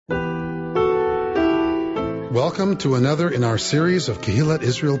Welcome to another in our series of Kehillat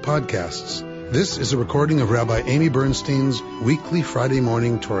Israel podcasts. This is a recording of Rabbi Amy Bernstein's weekly Friday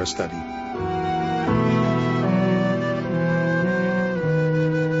morning Torah study.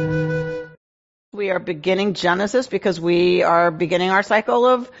 We are beginning Genesis because we are beginning our cycle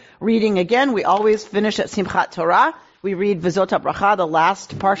of reading again. We always finish at Simchat Torah. We read V'zot HaBracha, the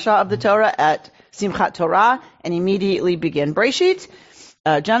last parsha of the Torah, at Simchat Torah, and immediately begin Breshit,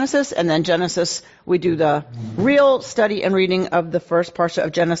 Genesis, and then Genesis, we do the real study and reading of the first parsha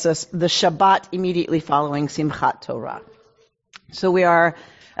of Genesis, the Shabbat immediately following Simchat Torah. So we are,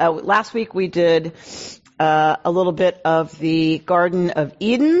 last week we did a little bit of the Garden of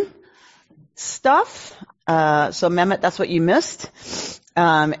Eden stuff. So Mehmet, that's what you missed.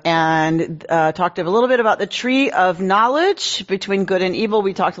 And talked a little bit about the tree of knowledge between good and evil.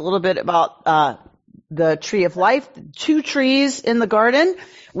 We talked a little bit about the tree of life, two trees in the garden.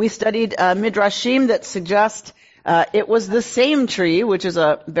 We studied midrashim that suggest it was the same tree, which is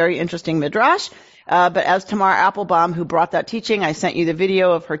a very interesting midrash. But as Tamar Applebaum, who brought that teaching, I sent you the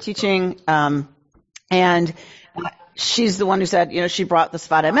video of her teaching, and she's the one who said, she brought the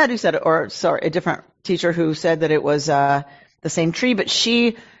Sfat Emet, who said, a different teacher who said that it was the same tree. But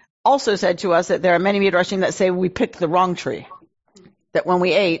she also said to us that there are many midrashim that say we picked the wrong tree, that when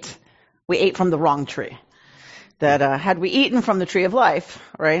we ate from the wrong tree. That had we eaten from the tree of life,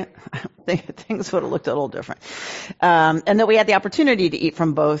 right, things would have looked a little different. And that we had the opportunity to eat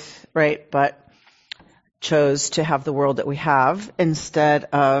from both, right, but chose to have the world that we have instead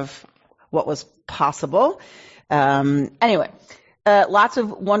of what was possible. Anyway, lots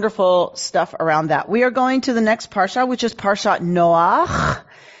of wonderful stuff around that. We are going to the next parsha, which is Parshat Noach.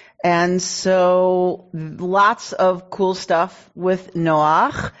 And so lots of cool stuff with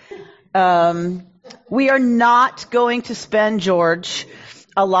Noach. We are not going to spend, George,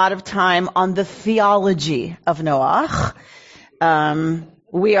 a lot of time on the theology of Noach.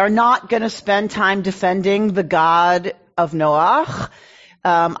 We are not going to spend time defending the God of Noach.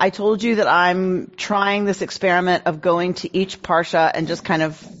 I told you that I'm trying this experiment of going to each parsha and just kind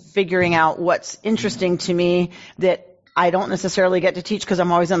of figuring out what's interesting to me that I don't necessarily get to teach because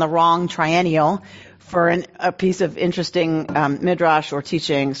I'm always in the wrong triennial for a piece of interesting midrash or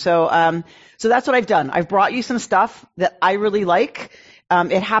teaching. So that's what I've done. I've brought you some stuff that I really like.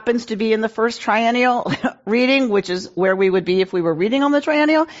 It happens to be in the first triennial reading, which is where we would be if we were reading on the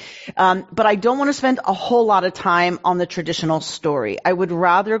triennial. But I don't want to spend a whole lot of time on the traditional story. I would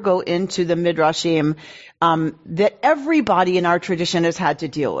rather go into the midrashim that everybody in our tradition has had to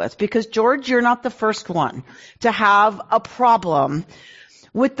deal with. Because, George, you're not the first one to have a problem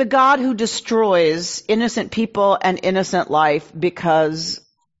with the God who destroys innocent people and innocent life because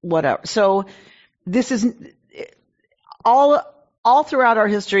whatever. So this is all throughout our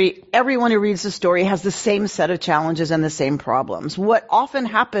history, everyone who reads the story has the same set of challenges and the same problems. What often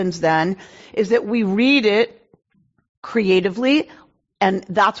happens then is that we read it creatively, and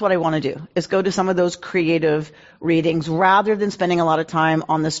that's what I want to do, is go to some of those creative readings rather than spending a lot of time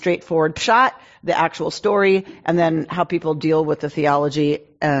on the straightforward pshat, the actual story, and then how people deal with the theology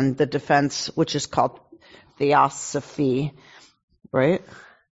and the defense, which is called theosophy, right?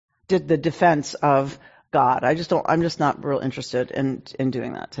 Did the defense of God. I'm just not real interested in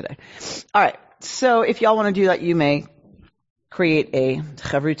doing that today. All right. So if y'all want to do that, you may create a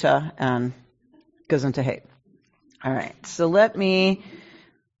chavruta and gesundheit. All right. So let me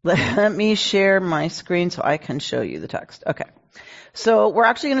share my screen so I can show you the text. Okay. So we're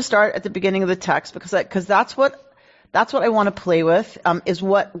actually going to start at the beginning of the text because that's what I want to play with, is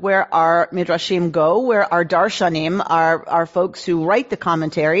where our midrashim go, where our darshanim, our folks who write the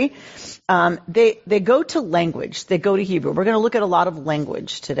commentary, they go to language. They go to Hebrew. We're going to look at a lot of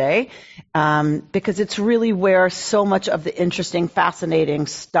language today, because it's really where so much of the interesting, fascinating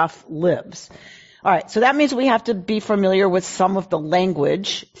stuff lives. All right. So that means we have to be familiar with some of the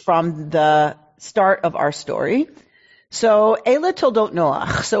language from the start of our story. So, Eile Toldot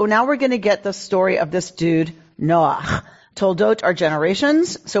Noach. So now we're going to get the story of this dude, Noach. Toldot are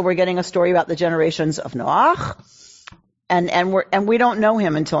generations, so we're getting a story about the generations of Noach, and we don't know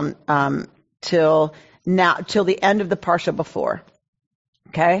him until till the end of the parsha before.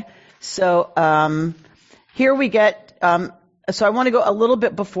 Okay, so here we get. So I want to go a little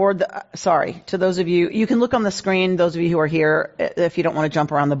bit before to those of you, you can look on the screen, those of you who are here, if you don't want to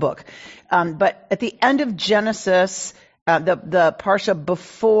jump around the book. But at the end of Genesis, the parsha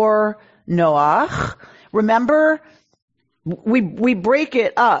before Noach, remember, we break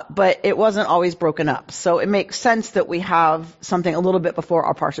it up, but it wasn't always broken up. So it makes sense that we have something a little bit before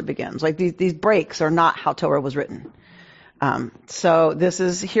our parsha begins. Like these breaks are not how Torah was written. So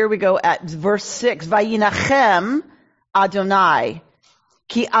here we go at verse 6. Vayinachem Adonai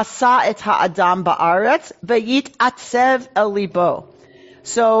ki asa et ha'adam ba'aretz vayit'atzev el libo.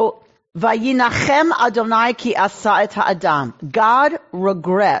 So, Vayinachem Adonai ki asa et ha'adam. God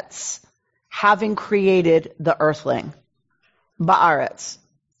regrets having created the earthling, ba'aretz,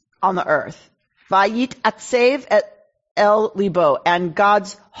 on the earth. Vayit'atzev et el libo. And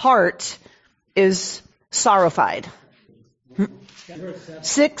God's heart is sorrowfied.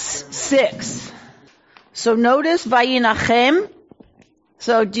 6:6. So notice Vayinachem.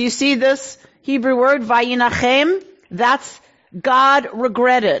 So do you see this Hebrew word, Vayinachem? That's God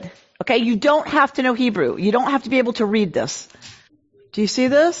regretted. Okay, you don't have to know Hebrew. You don't have to be able to read this. Do you see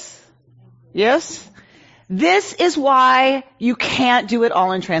this? Yes? This is why you can't do it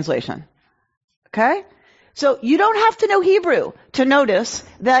all in translation. Okay? So you don't have to know Hebrew to notice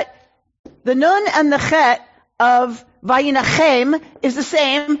that the nun and the chet of Vayinachem is the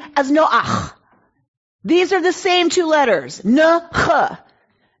same as Noach. These are the same two letters. N-ch.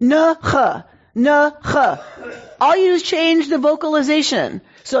 N-ch. N-ch. All you do is change the vocalization.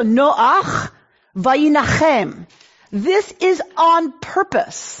 So Noach, Vayinachem. This is on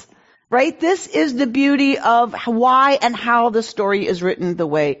purpose. Right? This is the beauty of why and how the story is written the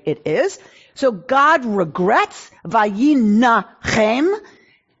way it is. So God regrets Vayinachem.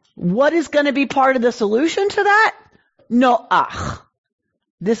 What is going to be part of the solution to that? Noach.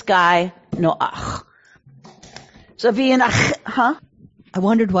 This guy, Noach. So Vayinachem, I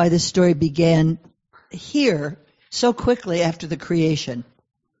wondered why this story began here so quickly after the creation.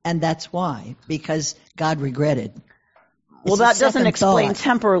 And that's why, because God regretted. Well, that doesn't explain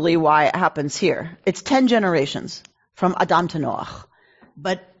temporally why it happens here. It's 10 generations from Adam to Noach.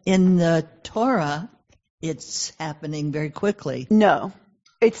 But in the Torah, it's happening very quickly. No,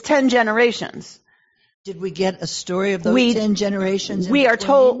 it's 10 generations. Did we get a story of those 10 generations? We are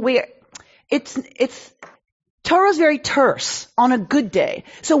told, it's Torah's very terse on a good day.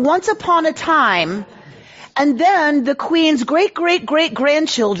 So once upon a time, and then the queen's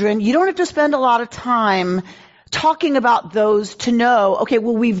great-great-great-grandchildren, you don't have to spend a lot of time talking about those to know, okay,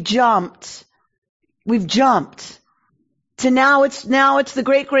 well, we've jumped to now it's the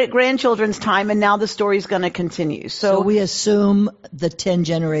great-great-grandchildren's time, and now the story's going to continue. So we assume the 10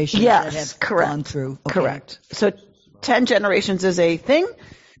 generations that have gone through. Okay. Correct. So 10 generations is a thing.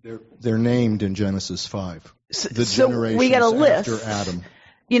 They're named in Genesis 5. The so generations we get a list. After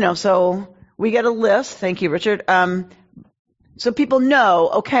Adam. So we get a list. Thank you, Richard. So people know,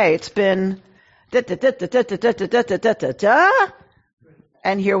 okay, it's been and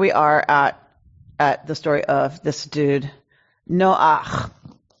here we are at the story of this dude, Noach.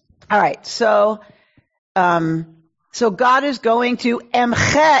 All right, so God is going to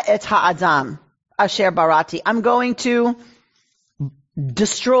emche et ha'adam asher barati. I'm going to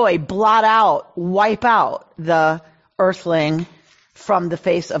destroy, blot out, wipe out the earthling from the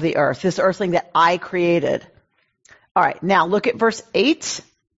face of the earth, this earthling that I created. All right, now look at verse 8.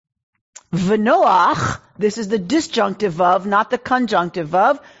 V'noach, this is the disjunctive of, not the conjunctive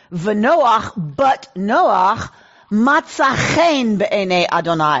of. V'noach, but Noach, matza chen be'enei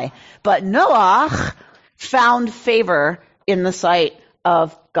Adonai. But Noach found favor in the sight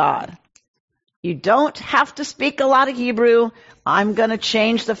of God. You don't have to speak a lot of Hebrew. I'm going to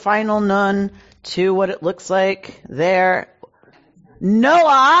change the final nun to what it looks like there.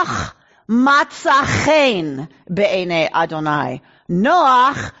 Noach matza chen be'enei Adonai.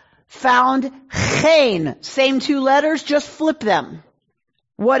 Noach found chen. Same two letters, just flip them.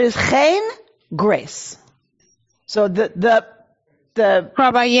 What is chen? Grace. So the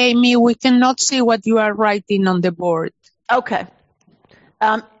Rabbi Amy, we cannot see what you are writing on the board. Okay.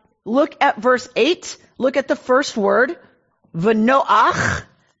 Look at verse 8. Look at the first word. V'noach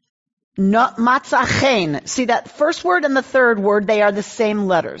matza chen. See that first word and the third word, they are the same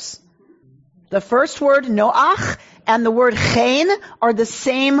letters. The first word, Noach, and the word chen are the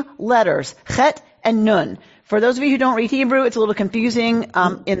same letters, chet and nun. For those of you who don't read Hebrew, it's a little confusing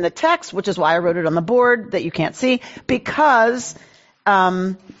in the text, which is why I wrote it on the board that you can't see, because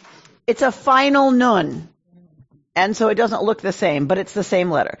it's a final nun. And so it doesn't look the same, but it's the same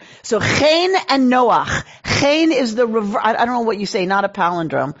letter. So chen and Noach. Chen is the I don't know what you say, not a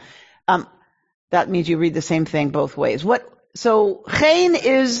palindrome. That means you read the same thing both ways. So chen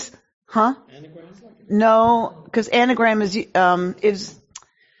is, No, because anagram is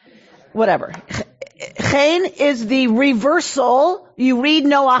whatever. Chen is the reversal. You read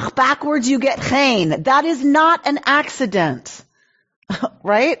Noach backwards, you get chen. That is not an accident.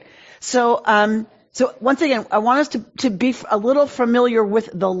 Right? So once again, I want us to be a little familiar with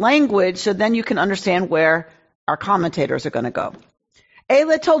the language so then you can understand where our commentators are going to go.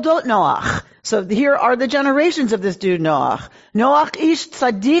 Eile toldot Noach. So here are the generations of this dude Noach. Noach ish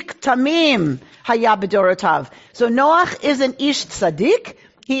tzaddik tamim haya b'dorotav. So Noach is an ish tzaddik.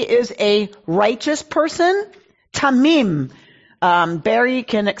 He is a righteous person. Tamim. Barry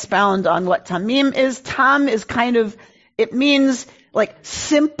can expound on what tamim is. Tam is it means like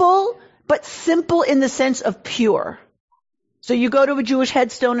simple, but simple in the sense of pure. So you go to a Jewish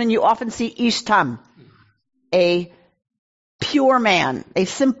headstone and you often see ish tam, a pure man, a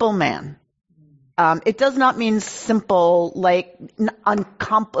simple man. It does not mean simple, like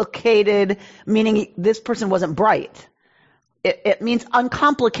uncomplicated, meaning this person wasn't bright. It means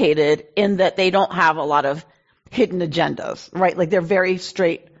uncomplicated in that they don't have a lot of hidden agendas, right? Like they're very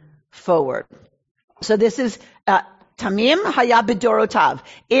straightforward. So this is Tamim haya b'dorotav,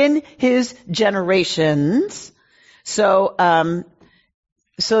 in his generations. So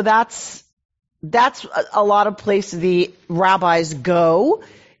that's a lot of places the rabbis go,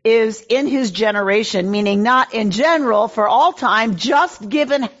 is in his generation, meaning not in general for all time, just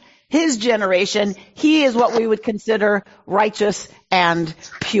given his generation, he is what we would consider righteous and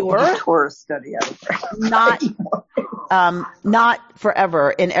pure. Torah study out there. Not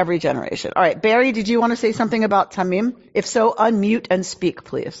forever in every generation. All right, Barry, did you want to say something about Tamim? If so, unmute and speak,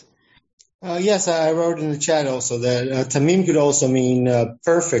 please. Yes, I wrote in the chat also that Tamim could also mean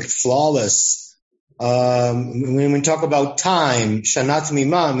perfect, flawless. When we talk about time, Shana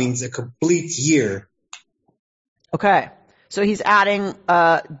Tamima means a complete year. Okay. So he's adding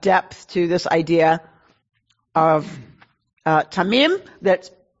depth to this idea of Tamim, that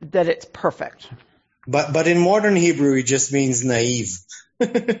it's perfect. But in modern Hebrew, it just means naive.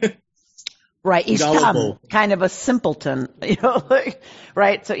 Right. Ishtam, kind of a simpleton,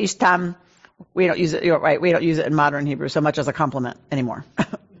 right? So Ishtam, we don't use it, right? We don't use it in modern Hebrew so much as a compliment anymore.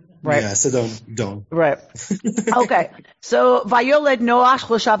 Right. Yeah, so don't. Right. Okay. So, Vayoled Noach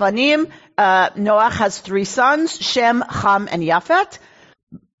Shlosha Banim. Noach has 3 sons, Shem, Ham, and Yafet.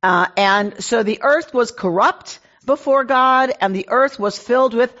 And so the earth was corrupt before God, and the earth was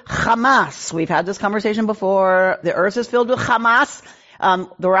filled with Hamas. We've had this conversation before. The earth is filled with Hamas.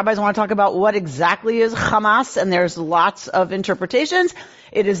 The rabbis want to talk about what exactly is Hamas, and there's lots of interpretations.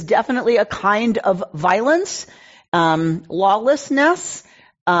 It is definitely a kind of violence, lawlessness,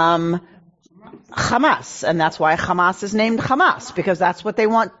 Hamas, and that's why Hamas is named Hamas, because that's what they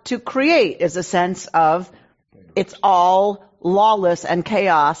want to create, is a sense of it's all lawless and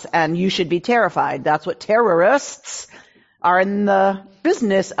chaos and you should be terrified. That's what terrorists are in the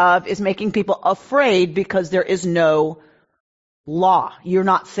business of, is making people afraid because there is no law. You're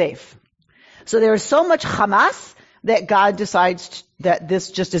not safe. So there is so much Hamas that God decides that this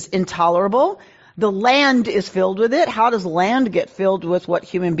just is intolerable. The land is filled with it. How does land get filled with what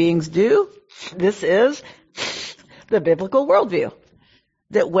human beings do? This is the biblical worldview.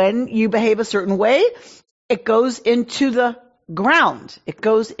 That when you behave a certain way, it goes into the ground. It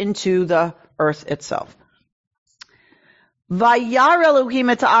goes into the earth itself. Vayar Elohim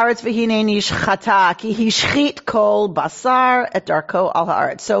et haaretz v'hinei nishchata ki hishchit kol basar et darko al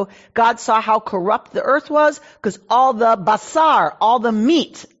haaretz. So God saw how corrupt the earth was, because all the basar, all the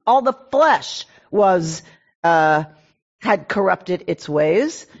meat, all the flesh had corrupted its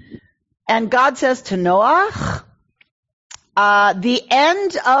ways. And God says to Noach, the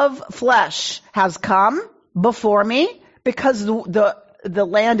end of flesh has come before me, because the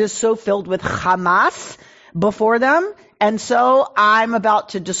land is so filled with Hamas before them, and so I'm about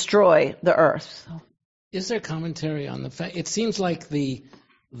to destroy the earth. Is there commentary on the fact? It seems like the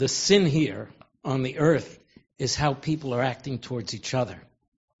sin here on the earth is how people are acting towards each other,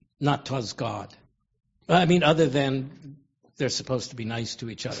 not towards God. I mean, other than they're supposed to be nice to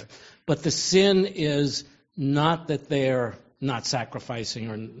each other. But the sin is not that they're not sacrificing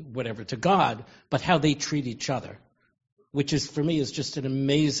or whatever to God, but how they treat each other, which is, for me, is just an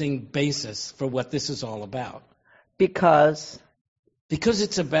amazing basis for what this is all about. Because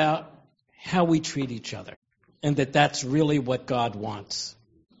it's about how we treat each other, and that's really what God wants.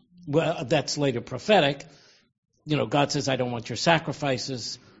 Well, that's later prophetic. God says, I don't want your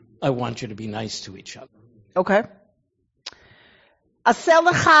sacrifices. I want you to be nice to each other. Okay.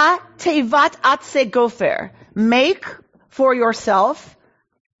 Aselecha tevat atse gofer. Make for yourself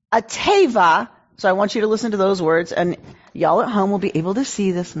a teva. So I want you to listen to those words, and y'all at home will be able to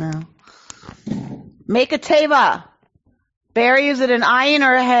see this now. Make a teva. Barry, is it an ayin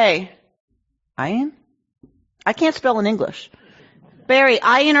or a hey? Ayin? I can't spell in English. Barry,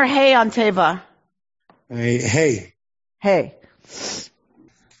 ayin or hey on teva? Hey. Hey.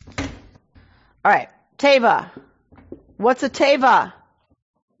 All right. Teva. What's a teva?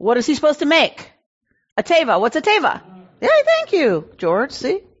 What is he supposed to make? A teva. What's a teva? Yeah, thank you, George.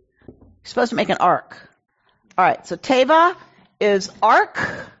 See? You're supposed to make an ark. All right, so teva is ark.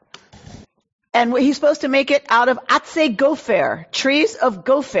 And he's supposed to make it out of atse gopher, trees of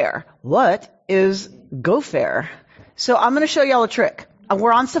gopher. What is gopher? So I'm going to show y'all a trick.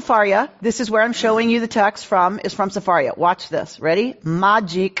 We're on Sefaria. This is where I'm showing you the text from, is from Sefaria. Watch this. Ready?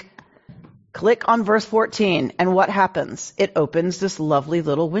 Magic. Click on verse 14. And what happens? It opens this lovely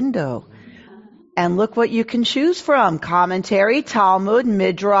little window. And look what you can choose from. Commentary, Talmud,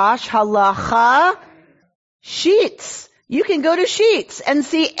 Midrash, Halacha, Sheets. You can go to Sheets and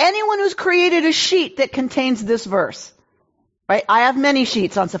see anyone who's created a sheet that contains this verse. Right? I have many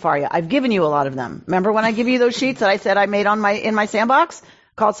sheets on Sefaria. I've given you a lot of them. Remember when I give you those sheets that I said I made in my sandbox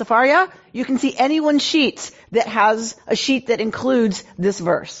called Sefaria? You can see anyone's sheets that has a sheet that includes this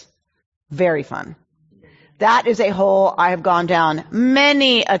verse. Very fun. That is a hole I have gone down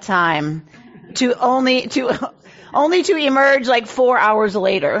many a time to only to emerge like 4 hours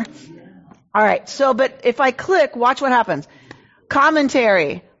later. All right. So, but if I click, watch what happens.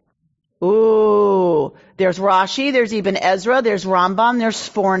 Commentary. Ooh, there's Rashi, there's Ibn Ezra, there's Rambam, there's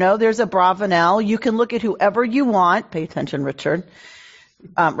Sforno, there's Abravanel. You can look at whoever you want. Pay attention, Richard.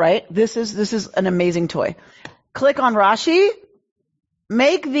 Right? This is an amazing toy. Click on Rashi.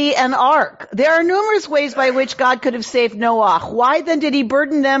 Make thee an ark. There are numerous ways by which God could have saved Noah. Why then did he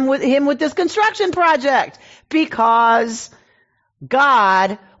burden him with this construction project? Because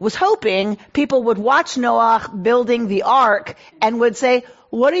God was hoping people would watch Noah building the ark and would say,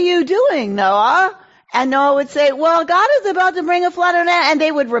 "What are you doing, Noah?" And Noah would say, "Well, God is about to bring a flood on it," and they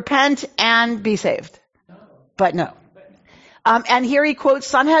would repent and be saved. But no. And here he quotes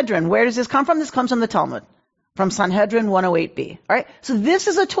Sanhedrin. Where does this come from? This comes from the Talmud, from Sanhedrin 108b. All right. So this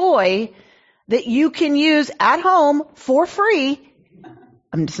is a toy that you can use at home for free.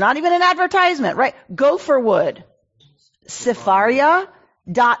 It's not even an advertisement, right? Gopher wood.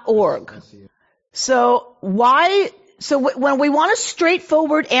 Sefaria.org. So when we want a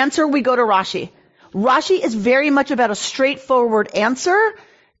straightforward answer, we go to Rashi. Rashi is very much about a straightforward answer.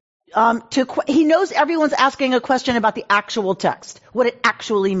 He knows everyone's asking a question about the actual text, what it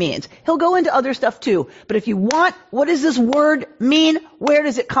actually means. He'll go into other stuff too. But if you want, what does this word mean? Where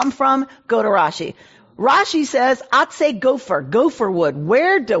does it come from? Go to Rashi. Rashi says, Atse gopher, gopher wood.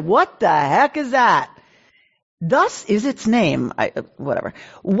 What the heck is that? Thus is its name, whatever.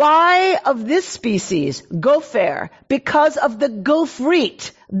 Why of this species, gopher? Because of the gophrit,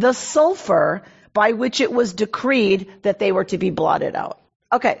 the sulfur by which it was decreed that they were to be blotted out.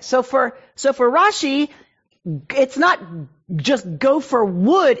 Okay, so for Rashi, it's not just gopher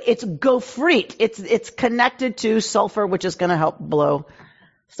wood, it's gophrit. It's connected to sulfur, which is going to help blow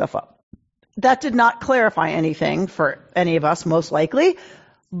stuff up. That did not clarify anything for any of us, most likely,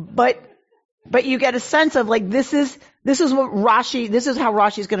 but you get a sense of like this is what Rashi, this is how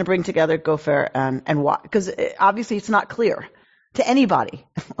Rashi is going to bring together gopher and why, because obviously it's not clear to anybody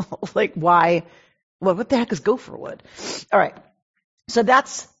like why. Well, what the heck is gopher wood? All right, so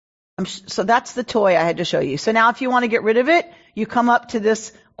that's the toy I had to show you. So now, if you want to get rid of it, you come up to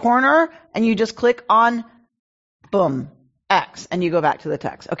this corner and you just click on boom X and you go back to the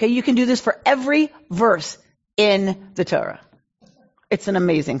text. Okay, you can do this for every verse in the Torah. It's an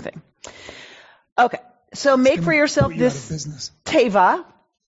amazing thing. Okay, so make for yourself this teva.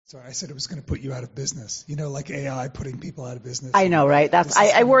 Sorry, I said it was going to put you out of business. You know, like AI putting people out of business. I know, right?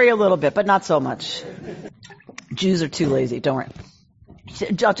 I worry a little bit, but not so much. Jews are too lazy. Don't worry.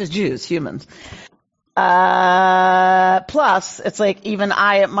 Not just Jews, humans. Plus, it's like even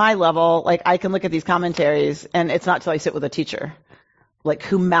I, at my level, like I can look at these commentaries, and it's not till I sit with a teacher, like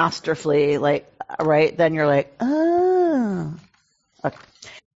who masterfully, like, right? Then you're like, oh. Okay.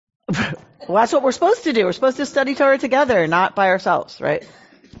 Well, that's what we're supposed to do. We're supposed to study Torah together, not by ourselves, right?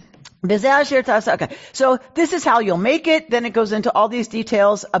 Okay, so this is how you'll make it. Then it goes into all these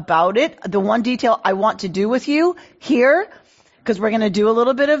details about it. The one detail I want to do with you here, because we're going to do a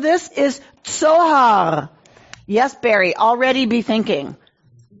little bit of this, is Tzohar. Yes, Barry, already be thinking.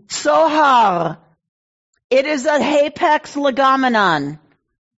 Tzohar. It is a hapex legomenon.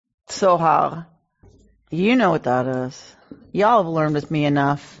 Tzohar. You know what that is. Y'all have learned with me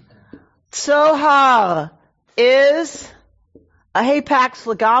enough. Tzohar is a hapax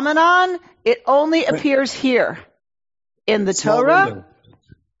legomenon. It only appears here in the Small Torah. window.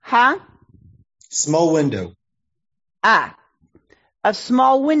 Huh? Small window. A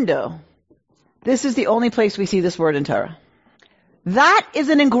small window. This is the only place we see this word in Torah. That is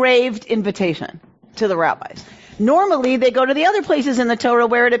an engraved invitation to the rabbis. Normally, they go to the other places in the Torah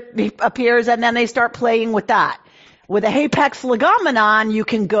where it appears, and then they start playing with that. With a hapax legomenon, you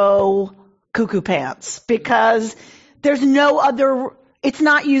can go cuckoo pants because there's no other, it's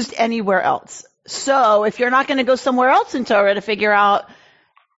not used anywhere else. So if you're not going to go somewhere else in Torah to figure out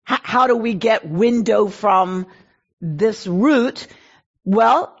how do we get window from this root,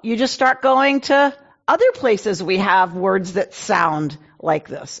 well, you just start going to other places we have words that sound like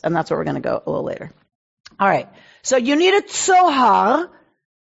this. And that's where we're going to go a little later. All right. So you need a tzohar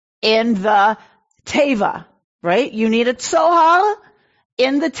in the teva, right? You need a tzohar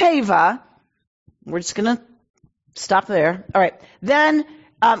in the teva. We're just going to stop there. All right. Then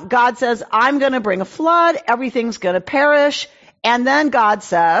God says, I'm going to bring a flood. Everything's going to perish. And then God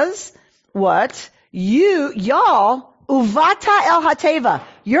says, what? Y'all, uvata el hateva.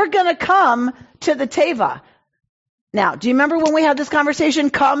 You're going to come to the teva. Now, do you remember when we had this conversation,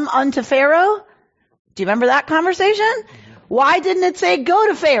 come unto Pharaoh? Do you remember that conversation? Why didn't it say go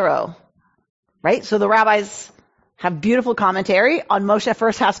to Pharaoh? Right? So the rabbis have beautiful commentary on Moshe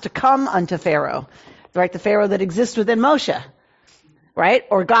first has to come unto Pharaoh. Right? The Pharaoh that exists within Moshe. Right?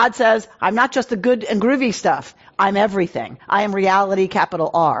 Or God says, I'm not just the good and groovy stuff. I'm everything. I am reality, capital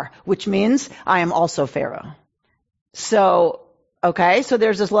R, which means I am also Pharaoh. So, okay, so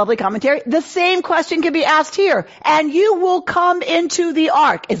there's this lovely commentary. The same question can be asked here. And you will come into the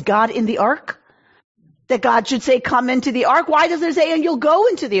ark. Is God in the ark? That God should say, come into the ark? Why doesn't it say, and you'll go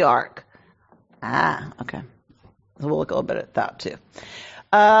into the ark? Okay. So we'll look a little bit at that too.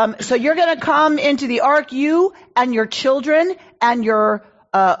 So you're going to come into the ark, you and your children and your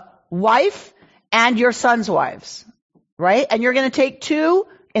wife and your sons' wives, right? And you're going to take two,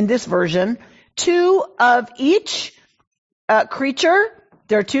 in this version, two of each creature.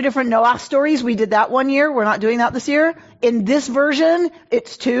 There are two different Noah stories. We did that one year. We're not doing that this year. In this version,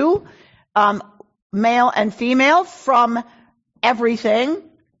 it's two, male and female from everything,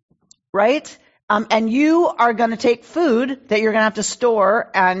 right? And you are going to take food that you're going to have to store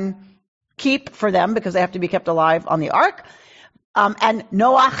and keep for them because they have to be kept alive on the ark. And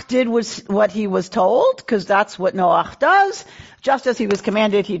Noach did what he was told because that's what Noach does. Just as he was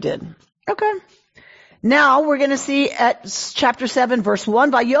commanded, he did. Okay. Now we're going to see at chapter 7, verse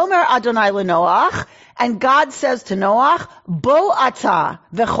 1, Vayomer Adonai leNoach, and God says to Noach, Bo ata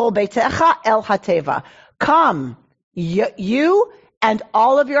v'chol beitecha el hateva. Come, you and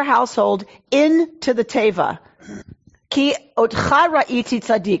all of your household into the teva. Ki otcha ra'iti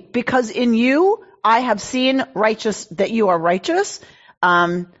tzaddik, because in you I have seen righteous, that you are righteous,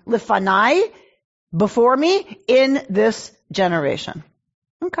 lifanai, before me, in this generation.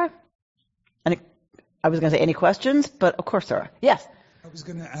 Okay. And I was going to say any questions, but of course there are. Yes. I was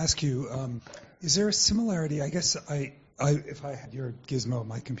going to ask you, is there a similarity? I guess if I had your gizmo,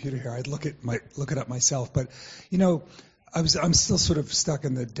 my computer here, I'd look it up myself. But I'm still sort of stuck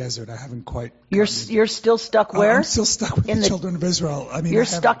in the desert. I haven't quite. You're still stuck where? I'm still stuck with the children of Israel. I mean, you're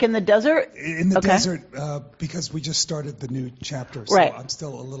stuck in the desert. In the desert because we just started the new chapter. So right. I'm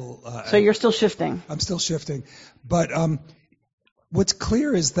still a little. So you're still shifting. I'm still shifting, but what's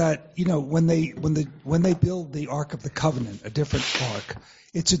clear is that when they build the Ark of the Covenant, a different ark,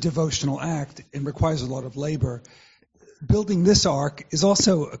 it's a devotional act and requires a lot of labor. Building this ark is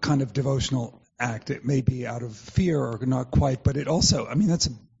also a kind of devotional act. It may be out of fear or not quite, but it also, that's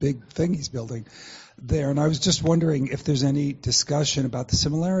a big thing he's building there. And I was just wondering if there's any discussion about the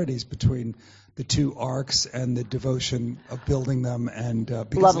similarities between the two arks and the devotion of building them. And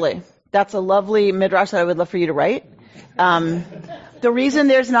lovely. That's a lovely midrash that I would love for you to write. The reason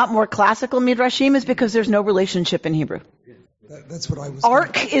there's not more classical midrashim is because there's no relationship in Hebrew. That's what I was.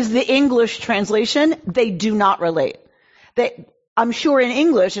 Ark is the English translation. They do not relate. I'm sure in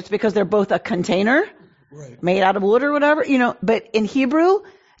English it's because they're both a container made out of wood or whatever, but in Hebrew,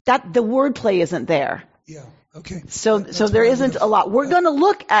 that the wordplay isn't there. Yeah. Okay. So there isn't a lot. We're going to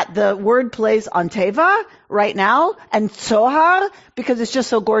look at the word plays on Teva right now and Tzohar because it's just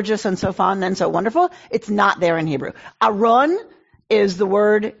so gorgeous and so fun and so wonderful. It's not there in Hebrew. Aron is the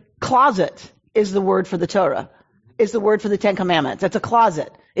word, closet is the word for the Torah, is the word for the Ten Commandments. It's a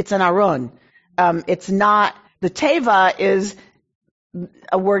closet. It's an Aron. It's not, the Teva is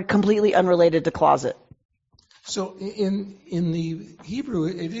a word completely unrelated to closet. So in the Hebrew,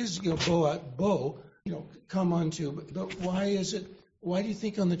 it is bo, come unto. But why do you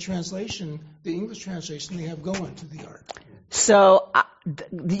think on the translation, the English translation, they have go unto the ark? So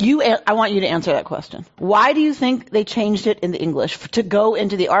I want you to answer that question. Why do you think they changed it in the English to go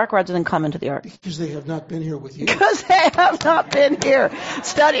into the ark rather than come into the ark? Because they have not been here with you. Because they have not been here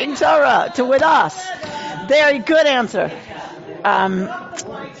studying Torah with us. Very good answer.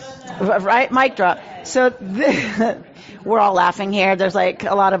 Right? Mic drop. So we're all laughing here. There's like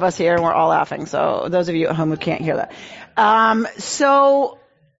a lot of us here and we're all laughing. So those of you at home who can't hear that. So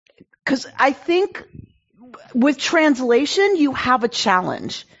Because I think with translation, you have a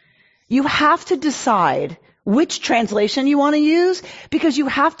challenge. You have to decide which translation you want to use, because you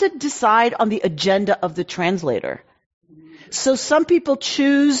have to decide on the agenda of the translator. So some people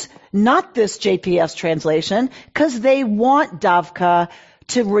choose not this JPS translation because they want Davka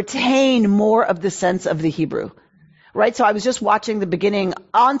to retain more of the sense of the Hebrew. Right? So I was just watching the beginning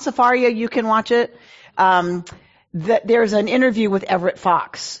on Sefaria. You can watch it. There's an interview with Everett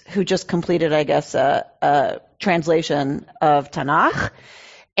Fox, who just completed, I guess, a translation of Tanakh.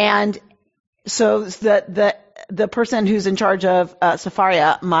 And so the person who's in charge of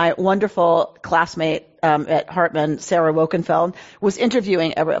Sefaria, my wonderful classmate at Hartman, Sarah Wokenfeld, was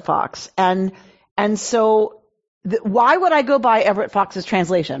interviewing Everett Fox. And so why would I go by Everett Fox's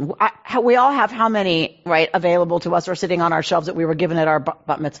translation? We all have how many, right, available to us or sitting on our shelves that we were given at our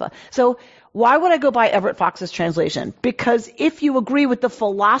bat mitzvah. So why would I go by Everett Fox's translation? Because if you agree with the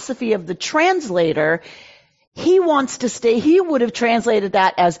philosophy of the translator, he wants to stay, he would have translated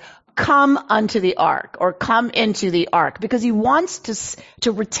that as come unto the ark or come into the ark, because he wants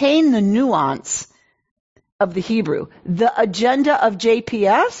to retain the nuance of the Hebrew. The agenda of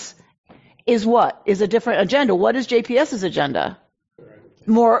JPS is what? Is a different agenda. What is JPS's agenda?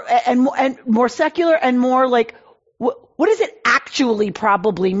 More more secular and more like, what does it actually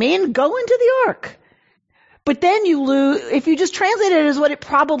probably mean? Go into the ark. But then you lose, if you just translate it as what it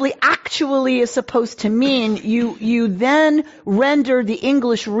probably actually is supposed to mean, you then render the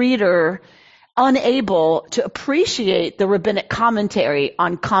English reader unable to appreciate the rabbinic commentary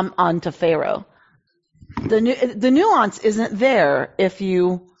on come unto Pharaoh. The nuance isn't there if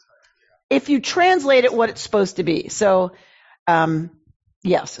you translate it what it's supposed to be. So,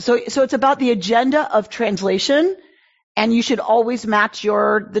 yes. So it's about the agenda of translation. And you should always match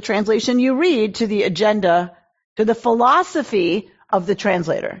the translation you read to the agenda, to the philosophy of the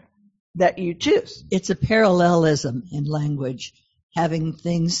translator that you choose. It's a parallelism in language, having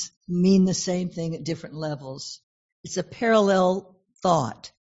things mean the same thing at different levels. It's a parallel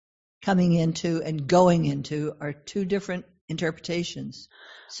thought. Coming into and going into are two different interpretations.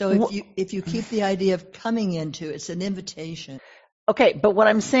 So if you keep the idea of coming into, it's an invitation. Okay, but what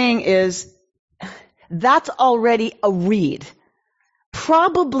I'm saying is, that's already a read.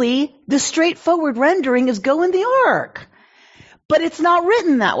 Probably the straightforward rendering is go in the ark. But it's not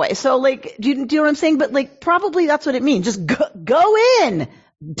written that way. So like, do you know what I'm saying? But like, probably that's what it means. Just go in.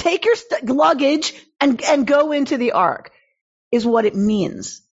 Take your luggage and go into the ark is what it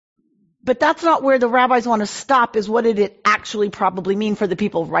means. But that's not where the rabbis want to stop, is what did it actually probably mean for the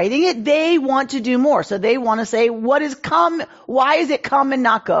people writing it. They want to do more. So they want to say, what is come? Why is it come and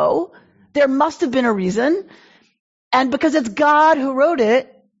not go? There must have been a reason. And because it's God who wrote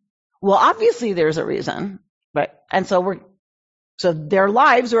it, well, obviously there's a reason. Right? And so their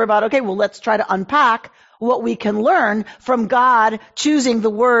lives are about, okay, well, let's try to unpack what we can learn from God choosing the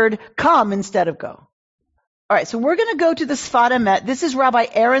word come instead of go. All right, so we're going to go to the Sfat Emet. This is Rabbi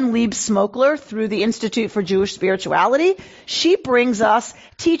Erin Lieb Smokler through the Institute for Jewish Spirituality. She brings us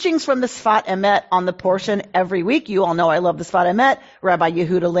teachings from the Sfat Emet on the portion every week. You all know I love the Sfat Emet. Rabbi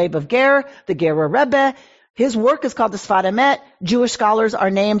Yehuda Leib of Ger, the Gerer Rebbe. His work is called the Sfat Emet. Jewish scholars are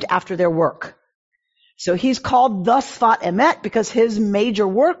named after their work. So he's called the Sfat Emet because his major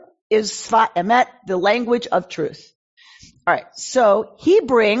work is Sfat Emet, the language of truth. All right, so he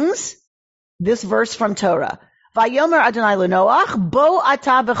brings this verse from Torah. Vayomer Adonai leNoach, bo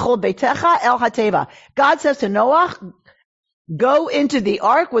ata bechol beitecha el hateva. God says to Noach, go into the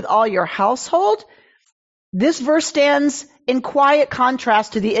ark with all your household. This verse stands in quiet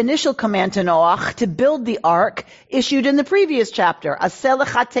contrast to the initial command to Noach to build the ark issued in the previous chapter. Aseh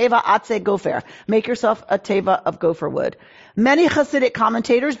lecha teva atze gofer. Make yourself a teva of gopher wood. Many Hasidic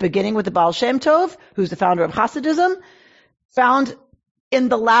commentators, beginning with the Baal Shem Tov, who's the founder of Hasidism, found in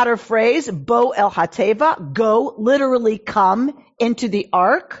the latter phrase, bo el hateva, go, literally come into the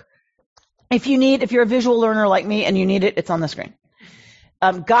ark. If you're a visual learner like me and you need it, it's on the screen.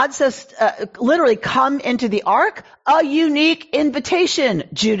 God says, literally come into the ark, a unique invitation,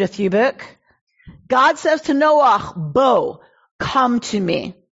 Judith Hubick. God says to Noach, bo, come to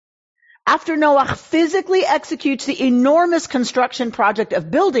me. After Noach physically executes the enormous construction project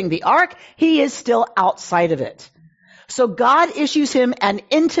of building the ark, he is still outside of it. So God issues him an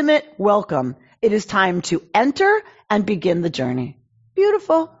intimate welcome. It is time to enter and begin the journey.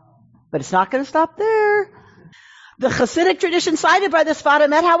 Beautiful. But it's not going to stop there. The Hasidic tradition cited by the Sfat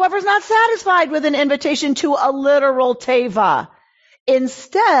Emet, however, is not satisfied with an invitation to a literal teva.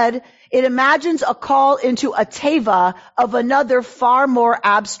 Instead, it imagines a call into a teva of another far more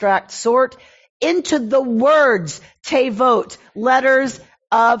abstract sort, into the words, tevot, letters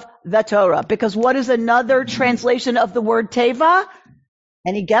of the Torah. Because what is another translation of the word teva?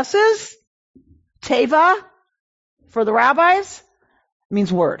 Any guesses? Teva, for the rabbis,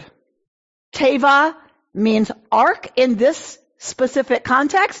 means word. Teva means ark in this specific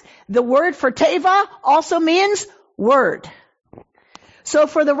context. The word for teva also means word. So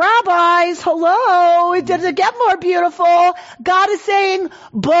for the rabbis, hello, does it get more beautiful? God is saying,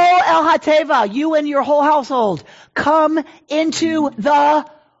 Bo el hateva, you and your whole household, come into the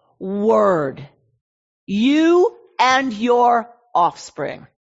word. You and your offspring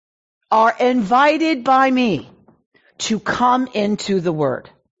are invited by me to come into the word.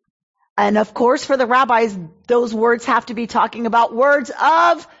 And of course, for the rabbis, those words have to be talking about words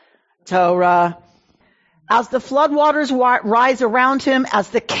of Torah. As the floodwaters rise around him, as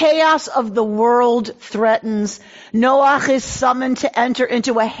the chaos of the world threatens, Noach is summoned to enter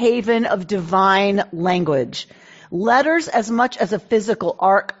into a haven of divine language. Letters, as much as a physical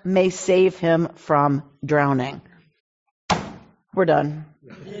ark, may save him from drowning. We're done.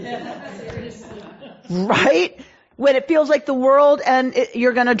 Right? When it feels like the world and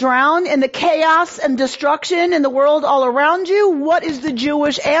you're going to drown in the chaos and destruction in the world all around you, what is the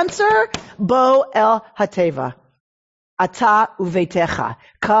Jewish answer? Bo el hateva. Ata uvetecha.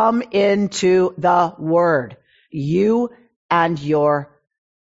 Come into the word. You and your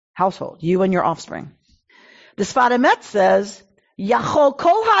household. You and your offspring. The Sfat Emet says, Yachol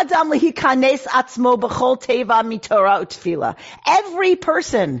kol ha'adam lehikanes atzmo b'chol teva mitorah utfila. Every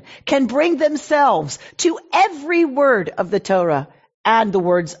person can bring themselves to every word of the Torah and the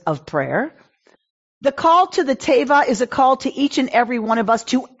words of prayer. The call to the teva is a call to each and every one of us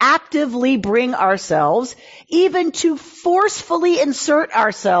to actively bring ourselves, even to forcefully insert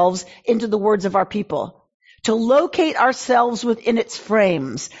ourselves into the words of our people. To locate ourselves within its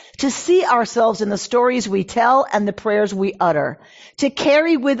frames, to see ourselves in the stories we tell and the prayers we utter, to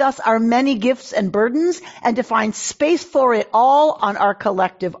carry with us our many gifts and burdens, and to find space for it all on our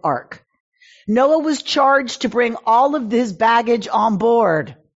collective ark. Noah was charged to bring all of his baggage on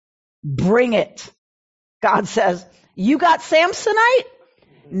board. Bring it. God says, you got Samsonite?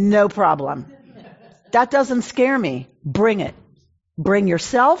 No problem. That doesn't scare me. Bring it. Bring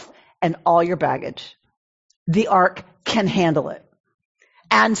yourself and all your baggage. The ark can handle it.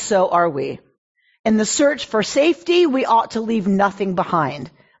 And so are we. In the search for safety, we ought to leave nothing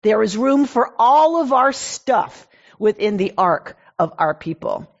behind. There is room for all of our stuff within the ark of our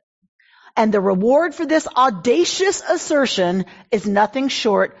people. And the reward for this audacious assertion is nothing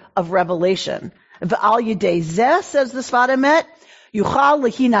short of revelation. V'al yedei zeh, says the Sfat Emet, yuchal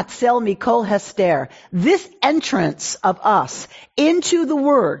lehinatzel mikol hester. This entrance of us into the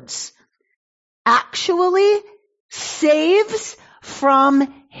words actually saves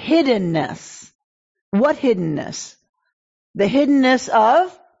from hiddenness. What hiddenness? The hiddenness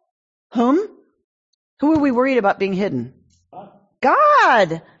of whom? Who are we worried about being hidden?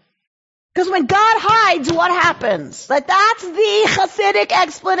 God. Because when God hides, what happens? Like, that's the Hasidic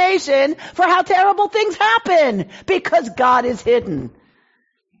explanation for how terrible things happen. Because God is hidden.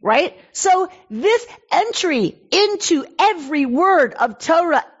 Right? So this entry into every word of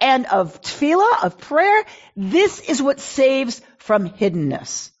Torah and of tefillah, of prayer, this is what saves from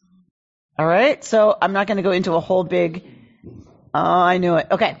hiddenness. All right? So I'm not going to go into a whole big, I knew it.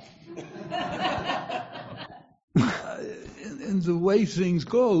 Okay. And the way things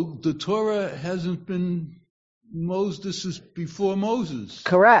go, the Torah hasn't been Moses. This is before Moses.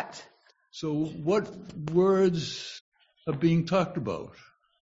 Correct. So what words are being talked about?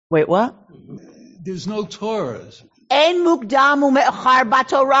 Wait, what? There's no Torahs. Ein mukdam u'me'achar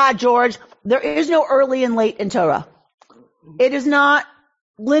b'Torah, George. There is no early and late in Torah. It is not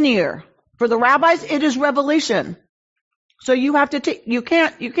linear. For the rabbis, it is revelation. So you have to you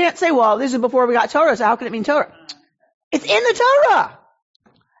can't say, well, this is before we got Torah, so how can it mean Torah? It's in the Torah.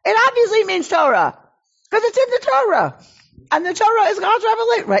 It obviously means Torah. Because it's in the Torah. And the Torah is God's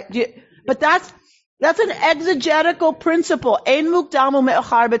revelation, right? But that's an exegetical principle. Ein mukdam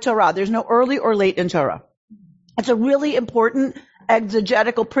u'me'achar b'Torah. There's no early or late in Torah. It's a really important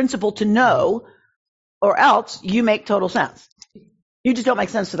exegetical principle to know, or else you make total sense. You just don't make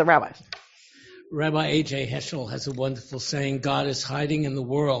sense to the rabbis. Rabbi A.J. Heschel has a wonderful saying, God is hiding in the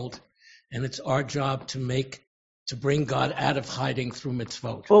world, and it's our job to bring God out of hiding through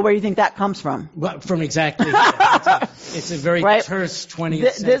mitzvot. Well, where do you think that comes from? Well, from exactly that. It's a very right? terse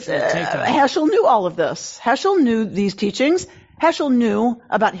 20th century take on it. Heschel knew all of this. Heschel knew these teachings. Heschel knew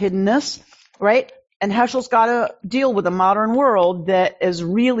about hiddenness, right? And Heschel's got to deal with a modern world that is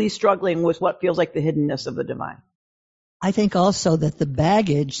really struggling with what feels like the hiddenness of the divine. I think also that the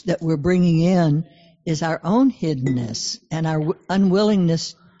baggage that we're bringing in is our own hiddenness and our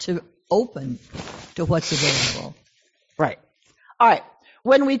unwillingness to open to what's available. Right. All right.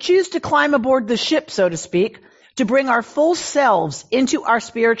 When we choose to climb aboard the ship, so to speak, to bring our full selves into our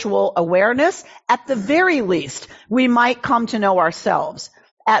spiritual awareness, at the very least, we might come to know ourselves.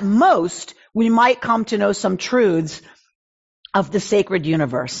 At most, we might come to know some truths of the sacred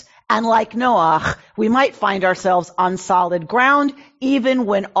universe. And like Noach, we might find ourselves on solid ground, even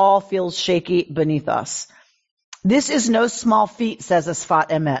when all feels shaky beneath us. This is no small feat, says a Sfat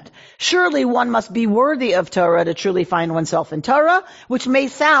Emet. Surely one must be worthy of Torah to truly find oneself in Torah, which may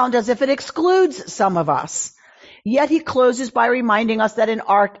sound as if it excludes some of us. Yet he closes by reminding us that an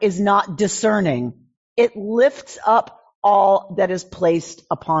ark is not discerning. It lifts up all that is placed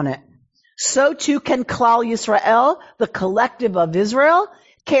upon it. So too can Klal Yisrael, the collective of Israel,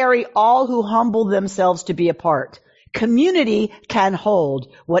 carry all who humble themselves to be a part. Community can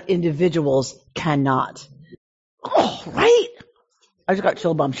hold what individuals cannot. Oh, right? I just got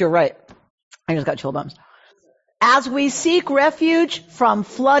chill bumps. You're right. I just got chill bumps. As we seek refuge from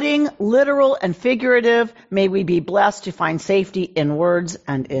flooding, literal and figurative, may we be blessed to find safety in words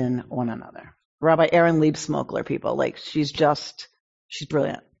and in one another. Rabbi Erin Lieb-Smokler, people, she's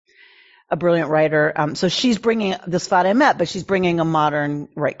brilliant. A brilliant writer. So she's bringing the Sfat Emet, but she's bringing a modern,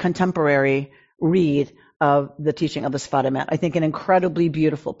 contemporary read of the teaching of the Sfat Emet. I think an incredibly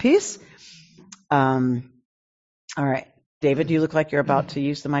beautiful piece. All right. David, you look like you're about to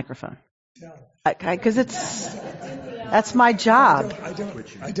use the microphone. Because that's my job. I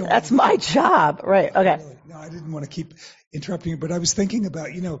don't. That's my job. Right. Okay. No, I didn't want to keep interrupting you, but I was thinking about,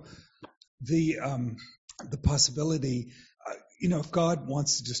 the possibility, if God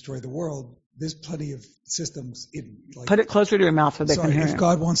wants to destroy the world, there's plenty of systems Put it closer to your mouth so they can hear if you.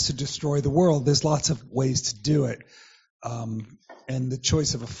 God wants to destroy the world, there's lots of ways to do it. And the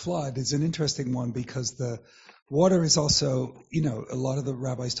choice of a flood is an interesting one because the water is also, a lot of the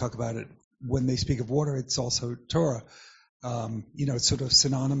rabbis talk about it. When they speak of water, it's also Torah. It's sort of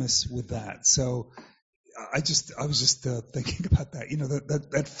synonymous with that. So I was just thinking about that.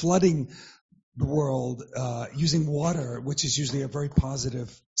 That flooding the world using water, which is usually a very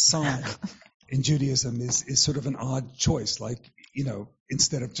positive sign in Judaism, is sort of an odd choice.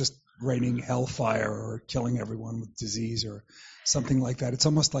 Instead of just raining hellfire or killing everyone with disease or something like that, it's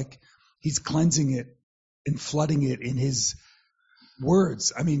almost like he's cleansing it and flooding it in his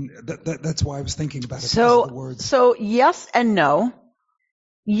words. I mean, that's why I was thinking about it. So, the words. So yes and no.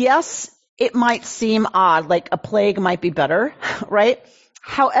 Yes, it might seem odd, like a plague might be better, right?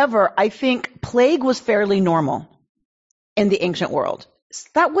 However, I think plague was fairly normal in the ancient world.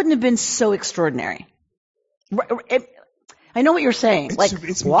 That wouldn't have been so extraordinary. I know what you're saying.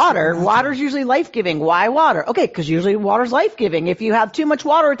 It's water's usually life-giving. Why water? Okay, because usually water's life-giving. If you have too much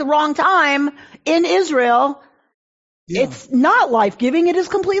water at the wrong time in Israel, it's not life-giving. It is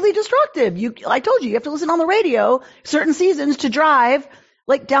completely destructive. I told you have to listen on the radio certain seasons to drive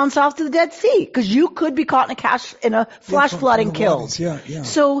down south to the Dead Sea, because you could be caught in a flash flood and killed.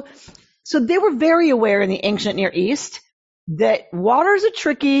 So they were very aware in the ancient Near East that water is a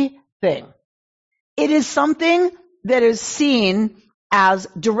tricky thing. It is something that is seen as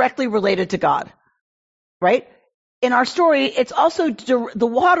directly related to God, right? In our story, it's also the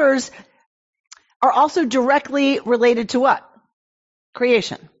waters are also directly related to what?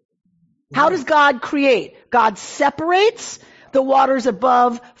 Creation. How does God create? God separates the waters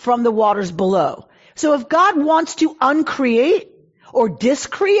above from the waters below. So if God wants to uncreate or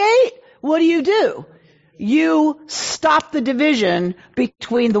discreate, what do? You stop the division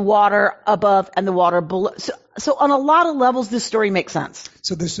between the water above and the water below. So on a lot of levels, this story makes sense.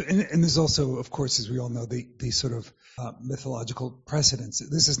 So there's also, of course, as we all know, the sort of mythological precedents.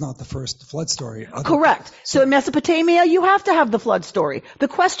 This is not the first flood story. Correct. So in Mesopotamia, you have to have the flood story. The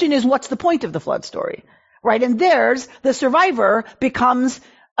question is, what's the point of the flood story? Right? And the survivor becomes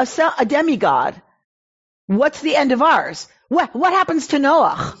a demigod. What's the end of ours? What happens to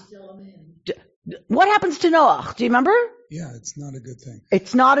Noah? What happens to Noah? Do you remember? Yeah, it's not a good thing.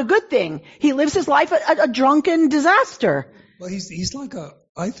 It's not a good thing. He lives his life a drunken disaster. Well, he's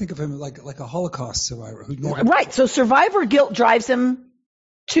I think of him like a Holocaust survivor. Right. So survivor guilt drives him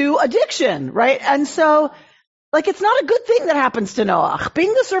to addiction, right? And so, it's not a good thing that happens to Noah.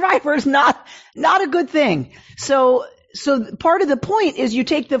 Being the survivor is not a good thing. So part of the point is you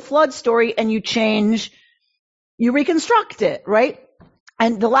take the flood story and you reconstruct it, right?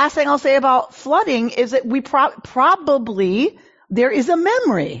 And the last thing I'll say about flooding is that we probably, there is a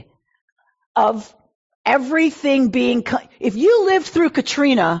memory of everything being, if you lived through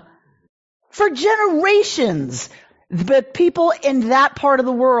Katrina, for generations, the people in that part of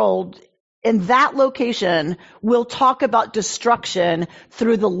the world in that location will talk about destruction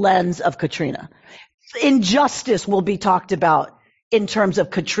through the lens of Katrina. Injustice will be talked about in terms of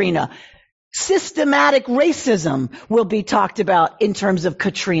Katrina. Systematic racism will be talked about in terms of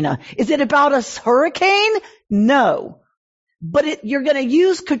Katrina. Is it about a hurricane? No. But you're going to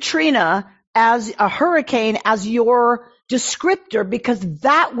use Katrina as a hurricane as your descriptor because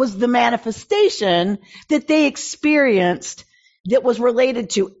that was the manifestation that they experienced that was related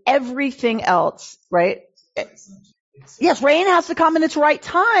to everything else, right? Yes, rain has to come in its right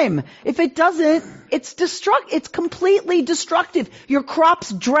time. If it doesn't, it's completely destructive. Your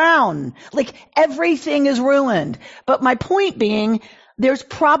crops drown. Like everything is ruined. But my point being, there's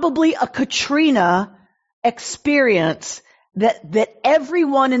probably a Katrina experience that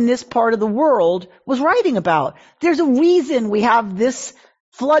everyone in this part of the world was writing about. There's a reason we have this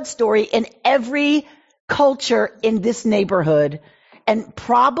flood story in every culture in this neighborhood. And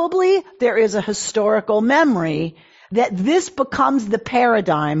probably there is a historical memory that this becomes the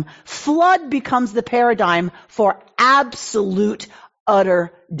paradigm. Flood becomes the paradigm for absolute,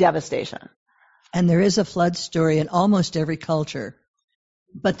 utter devastation. And there is a flood story in almost every culture.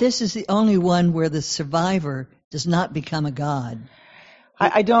 But this is the only one where the survivor does not become a god.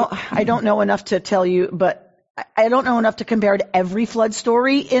 I don't know enough to tell you, but I don't know enough to compare to every flood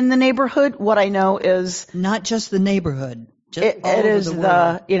story in the neighborhood. What I know is not just the neighborhood. It is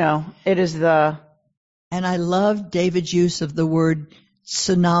the. And I love David's use of the word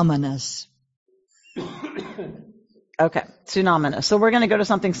tsunaminous. Okay, tsunaminous. So we're going to go to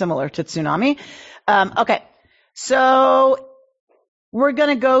something similar to tsunami. Okay, so we're going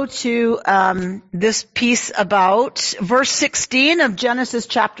to go to this piece about verse 16 of Genesis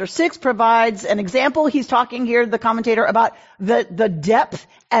chapter 6 provides an example. He's talking here, the commentator, about the depth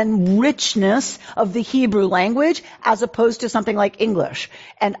and richness of the Hebrew language as opposed to something like English.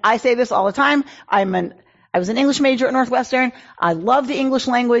 And I say this all the time. I was an English major at Northwestern. I love the English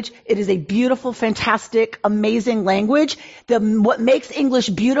language. It is a beautiful, fantastic, amazing language. What makes English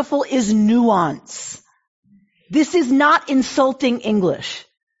beautiful is nuance. This is not insulting English,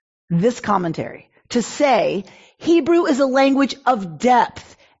 this commentary, to say Hebrew is a language of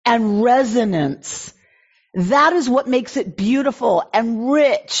depth and resonance. That is what makes it beautiful and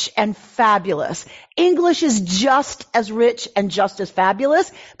rich and fabulous. English is just as rich and just as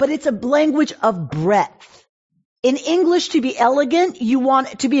fabulous, but it's a language of breadth. In English, to be elegant, you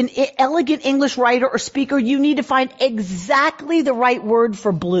want to be an elegant English writer or speaker, you need to find exactly the right word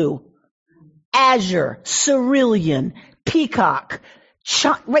for blue. Azure, cerulean, peacock,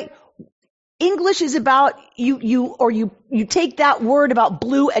 right? English is about you take that word about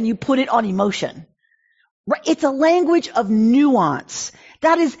blue and you put it on emotion. Right? It's a language of nuance.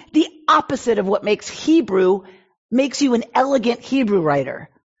 That is the opposite of what makes you an elegant Hebrew writer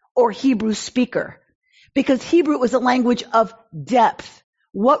or Hebrew speaker. Because Hebrew is a language of depth.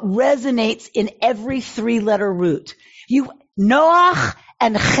 What resonates in every three-letter root. Noach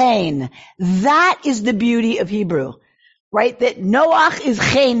and Chen. That is the beauty of Hebrew, right? That Noach is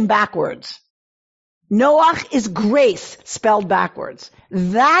Chen backwards. Noach is grace spelled backwards.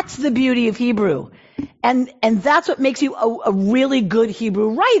 That's the beauty of Hebrew. And that's what makes you a really good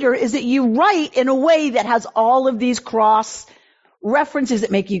Hebrew writer, is that you write in a way that has all of these cross references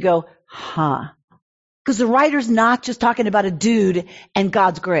that make you go, huh. Because the writer's not just talking about a dude and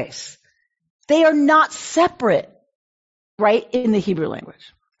God's grace. They are not separate. Right? In the Hebrew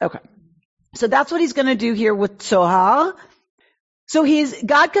language. Okay. So that's what he's going to do here with Tzohar. So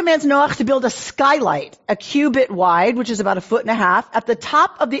God commands Noach to build a skylight, a cubit wide, which is about 1.5 feet, at the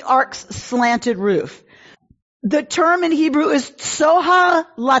top of the ark's slanted roof. The term in Hebrew is Tzohar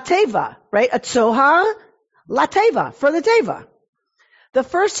Lateva, right? A Tzohar Lateva, for the Teva. The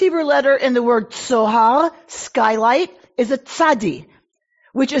first Hebrew letter in the word Tzohar, skylight, is a tzadi,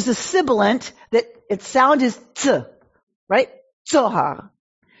 which is a sibilant that its sound is tz. Right? Tzohar.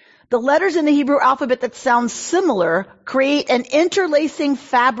 The letters in the Hebrew alphabet that sound similar create an interlacing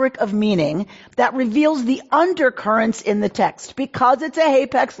fabric of meaning that reveals the undercurrents in the text because it's a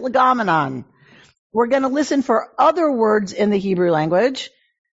hapex legomenon. We're going to listen for other words in the Hebrew language,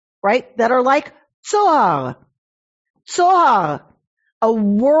 right, that are like Tzohar. Tzohar. A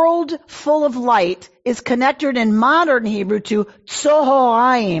world full of light is connected in modern Hebrew to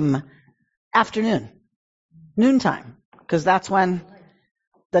Tzohoraim, afternoon, noontime. Because that's when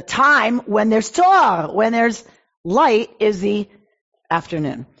the time when there's Tzohar, when there's light, is the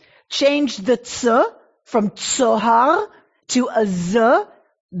afternoon. Change the tz from Tzohar to a z,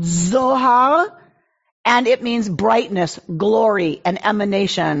 Zohar, and it means brightness, glory, and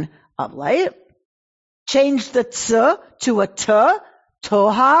emanation of light. Change the tz to a t,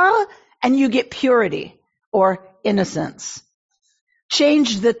 Tohar, and you get purity or innocence.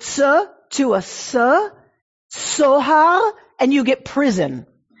 Change the ts to a s, sohar, and you get prison.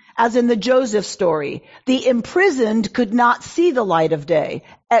 As in the Joseph story, the imprisoned could not see the light of day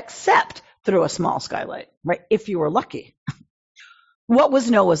except through a small skylight, right? If you were lucky. What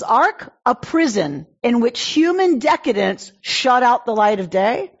was Noah's Ark? A prison in which human decadence shut out the light of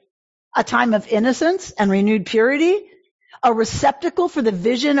day, a time of innocence and renewed purity, a receptacle for the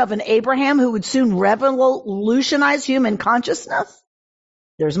vision of an Abraham who would soon revolutionize human consciousness.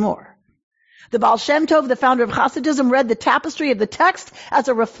 There's more. The Baal Shem Tov, the founder of Hasidism, read the tapestry of the text as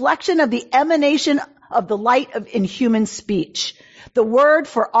a reflection of the emanation of the light in human speech. The word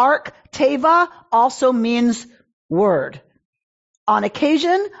for ark, teva, also means word. On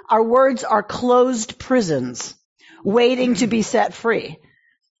occasion, our words are closed prisons, waiting to be set free.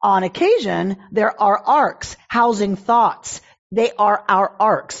 On occasion, there are arks housing thoughts. They are our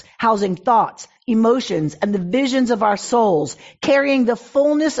arks housing thoughts, emotions, and the visions of our souls, carrying the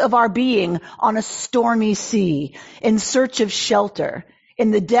fullness of our being on a stormy sea, in search of shelter,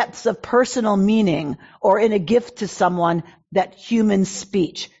 in the depths of personal meaning, or in a gift to someone that human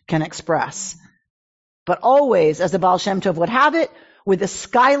speech can express. But always, as the Baal Shem Tov would have it, with a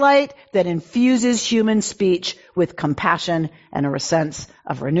skylight that infuses human speech with compassion and a sense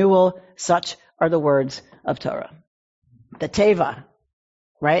of renewal. Such are the words of Torah. The Teva,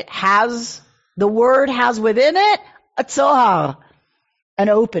 right, the word has within it a tzohar, an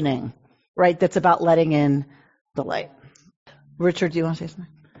opening, right, that's about letting in the light. Richard, do you want to say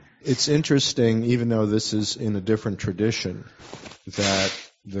something? It's interesting, even though this is in a different tradition, that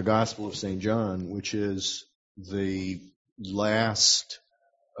the Gospel of St. John, which is the last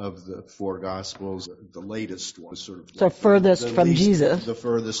of the four Gospels, the latest one, sort of so furthest from Jesus. The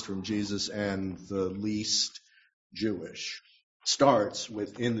furthest from Jesus and the least Jewish, starts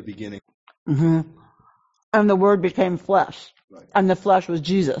with in the beginning. Mm-hmm. And the Word became flesh. Right. And the flesh was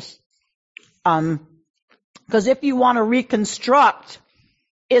Jesus. Because if you want to reconstruct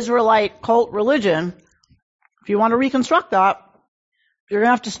Israelite cult religion, if you want to reconstruct that, you're going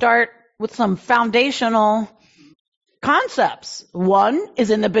to have to start with some foundational concepts. One is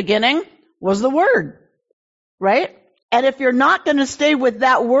in the beginning was the Word, right? And if you're not going to stay with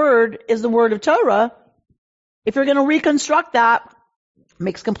that Word is the Word of Torah, if you're going to reconstruct that,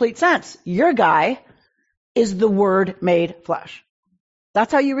 makes complete sense. Your guy is the Word made flesh.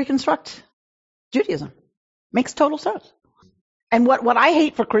 That's how you reconstruct Judaism. Makes total sense. And what I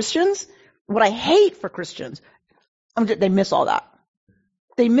hate for Christians, they miss all that.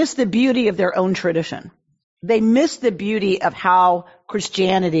 They miss the beauty of their own tradition. They miss the beauty of how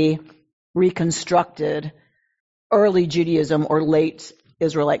Christianity reconstructed early Judaism or late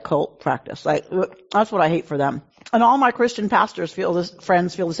Israelite cult practice. Like, that's what I hate for them. And all my Christian pastors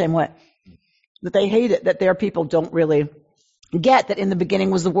friends feel the same way. That they hate it, that their people don't really get that in the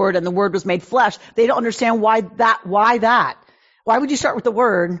beginning was the Word and the Word was made flesh. They don't understand why that. Why would you start with the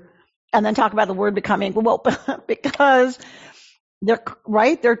Word and then talk about the Word becoming, well, because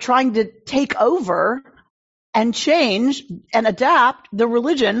they're trying to take over and change and adapt the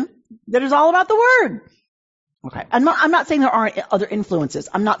religion that is all about the Word. Okay. I'm not saying there aren't other influences.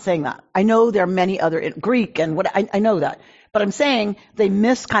 I'm not saying that. I know there are many other, Greek and I know that. But I'm saying they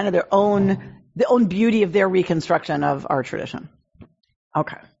miss kind of the own beauty of their reconstruction of our tradition.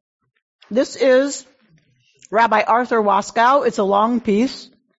 Okay. This is Rabbi Arthur Waskow. It's a long piece.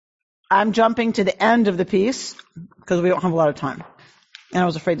 I'm jumping to the end of the piece because we don't have a lot of time. And I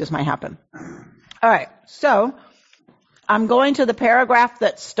was afraid this might happen. All right. So I'm going to the paragraph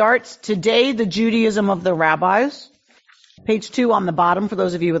that starts, "Today the Judaism of the Rabbis." Page 2 on the bottom for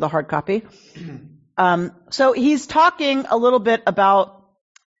those of you with a hard copy. So he's talking a little bit about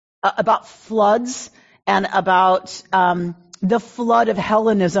floods and about the flood of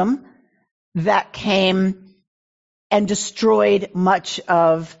Hellenism that came and destroyed much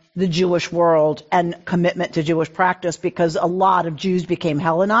of the Jewish world and commitment to Jewish practice, because a lot of Jews became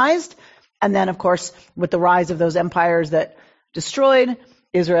Hellenized. And then, of course, with the rise of those empires that destroyed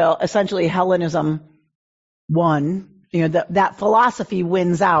Israel, essentially Hellenism won. That philosophy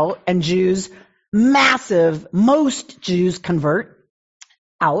wins out, and most Jews convert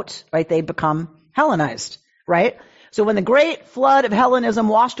out, right? They become Hellenized, right? So when the great flood of Hellenism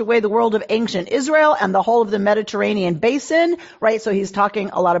washed away the world of ancient Israel and the whole of the Mediterranean basin, right? So he's talking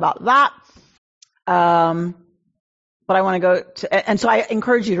a lot about that. But I want to go to, and so I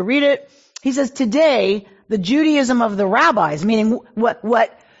encourage you to read it. He says, today, the Judaism of the rabbis, meaning what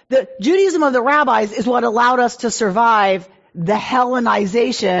the Judaism of the rabbis is what allowed us to survive the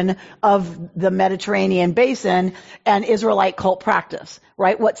Hellenization of the Mediterranean basin and Israelite cult practice,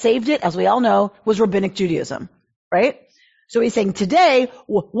 right? What saved it, as we all know, was Rabbinic Judaism, right? So he's saying today,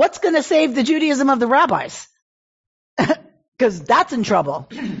 what's going to save the Judaism of the rabbis? Because that's in trouble.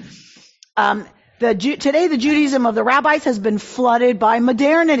 Today, the Judaism of the rabbis has been flooded by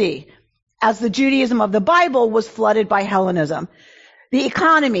modernity, as the Judaism of the Bible was flooded by Hellenism. The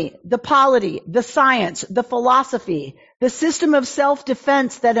economy, the polity, the science, the philosophy, the system of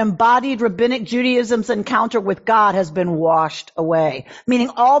self-defense that embodied Rabbinic Judaism's encounter with God has been washed away.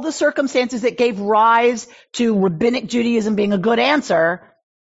 Meaning all the circumstances that gave rise to Rabbinic Judaism being a good answer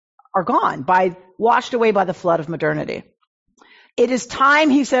are gone, washed away by the flood of modernity. It is time,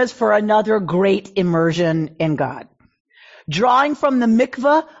 he says, for another great immersion in God. Drawing from the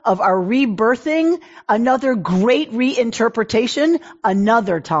mikveh of our rebirthing, another great reinterpretation,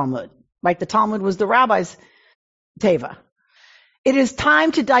 another Talmud. Like the Talmud was the rabbi's teva. It is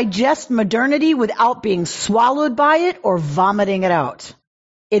time to digest modernity without being swallowed by it or vomiting it out.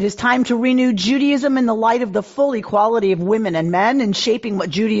 It is time to renew Judaism in the light of the full equality of women and men in shaping what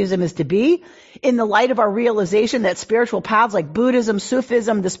Judaism is to be, in the light of our realization that spiritual paths like Buddhism,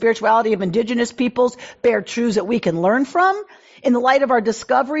 Sufism, the spirituality of indigenous peoples bear truths that we can learn from, in the light of our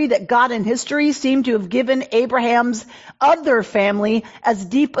discovery that God and history seem to have given Abraham's other family as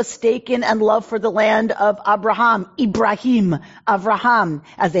deep a stake in and love for the land of Abraham,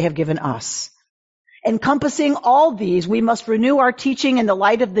 as they have given us. Encompassing all these, we must renew our teaching in the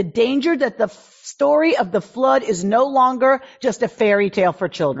light of the danger that the story of the flood is no longer just a fairy tale for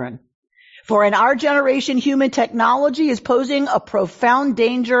children. For in our generation, human technology is posing a profound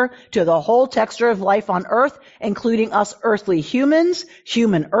danger to the whole texture of life on earth, including us earthly humans,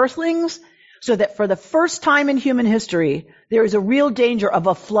 human earthlings, so that for the first time in human history, there is a real danger of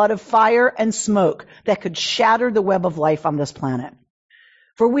a flood of fire and smoke that could shatter the web of life on this planet.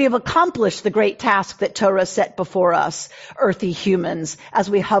 For we have accomplished the great task that Torah set before us, earthy humans, as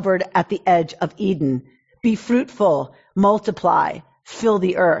we hovered at the edge of Eden. Be fruitful, multiply, fill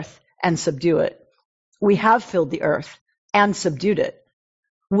the earth, and subdue it. We have filled the earth and subdued it.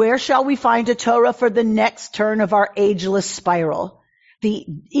 Where shall we find a Torah for the next turn of our ageless spiral? The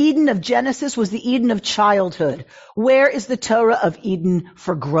Eden of Genesis was the Eden of childhood. Where is the Torah of Eden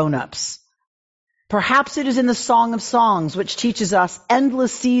for grown-ups? Perhaps it is in the Song of Songs, which teaches us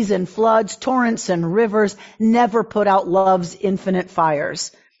endless seas and floods, torrents and rivers never put out love's infinite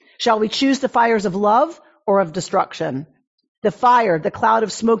fires. Shall we choose the fires of love or of destruction? The fire, the cloud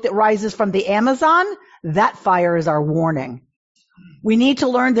of smoke that rises from the Amazon, that fire is our warning. We need to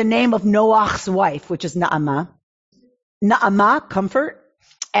learn the name of Noach's wife, which is Na'amah. Na'amah, comfort,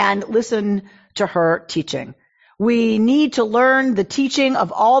 and listen to her teaching. We need to learn the teaching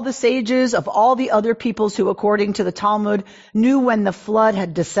of all the sages, of all the other peoples who, according to the Talmud, knew when the flood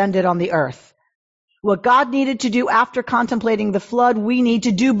had descended on the earth. What God needed to do after contemplating the flood, we need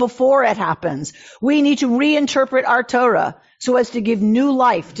to do before it happens. We need to reinterpret our Torah so as to give new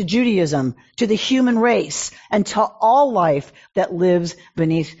life to Judaism, to the human race, and to all life that lives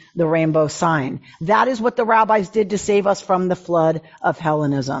beneath the rainbow sign. That is what the rabbis did to save us from the flood of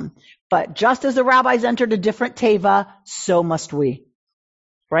Hellenism. But just as the rabbis entered a different teva, so must we.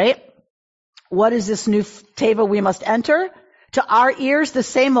 Right? What is this new teva we must enter? To our ears, the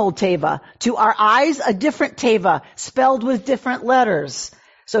same old teva. To our eyes, a different teva, spelled with different letters.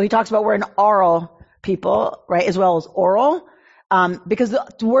 So he talks about we're an oral people, right, as well as oral. Because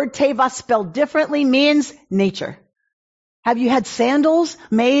the word teva spelled differently means nature. Have you had sandals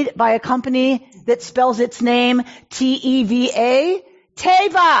made by a company that spells its name T-E-V-A?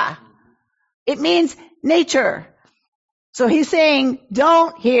 Teva! It means nature. So he's saying,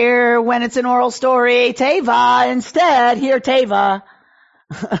 don't hear when it's an oral story, Teva. Instead, hear Teva.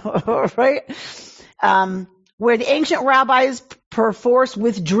 Right? Where the ancient rabbis perforce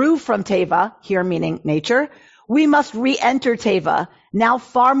withdrew from Teva, here meaning nature, we must re-enter Teva, now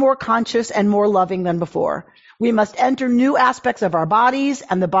far more conscious and more loving than before. We must enter new aspects of our bodies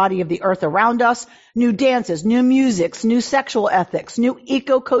and the body of the earth around us, new dances, new musics, new sexual ethics, new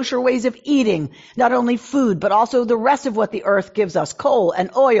eco-kosher ways of eating, not only food, but also the rest of what the earth gives us, coal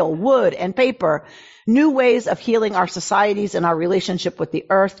and oil, wood and paper, new ways of healing our societies and our relationship with the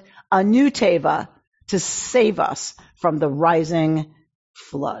earth, a new teva to save us from the rising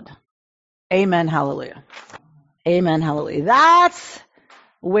flood. Amen, hallelujah. Amen, hallelujah. That's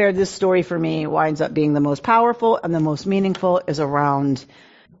where this story for me winds up being the most powerful and the most meaningful, is around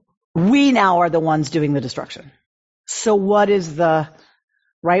we now are the ones doing the destruction. So what is the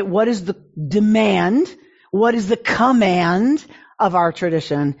demand? What is the command of our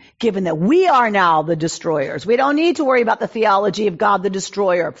tradition, given that we are now the destroyers. We don't need to worry about the theology of God the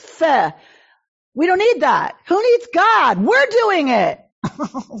destroyer. Feh. We don't need that. Who needs God? We're doing it.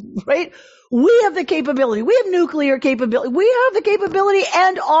 Right? We have the capability. We have nuclear capability. We have the capability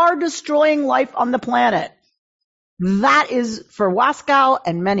and are destroying life on the planet. That is, for Waskow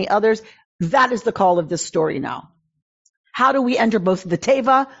and many others, that is the call of this story now. How do we enter both the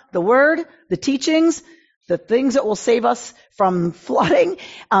Teva, the word, the teachings, the things that will save us from flooding,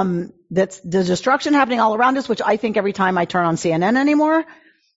 that's the destruction happening all around us, which I think every time I turn on CNN anymore,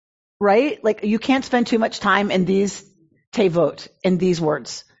 right? Like, you can't spend too much time in these Tevot, in these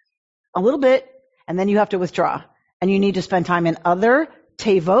words. A little bit, and then you have to withdraw. And you need to spend time in other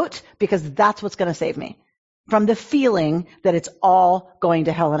Tevot, because that's what's going to save me from the feeling that it's all going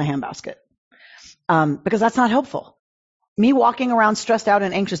to hell in a handbasket. Because that's not helpful. Me walking around stressed out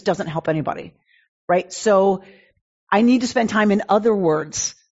and anxious doesn't help anybody, right? So I need to spend time in other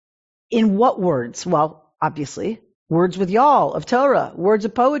words. In what words? Well, obviously, words with y'all of Torah, words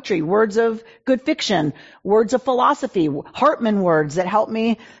of poetry, words of good fiction, words of philosophy, Hartman words that help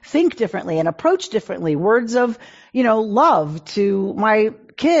me think differently and approach differently, words of, love to my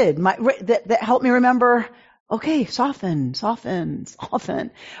kid, that help me remember, okay, soften,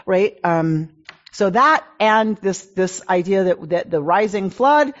 right? So that, and this idea that the rising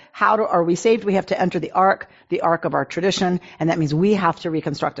flood, are we saved? We have to enter the ark of our tradition, and that means we have to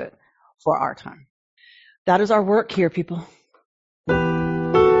reconstruct it for our time. That is our work here, people. You've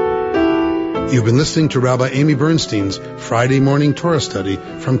been listening to Rabbi Amy Bernstein's Friday morning Torah study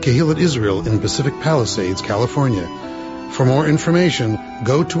from Kehillat Israel in Pacific Palisades, California. For more information,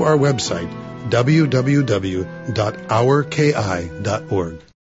 go to our website, www.ourki.org.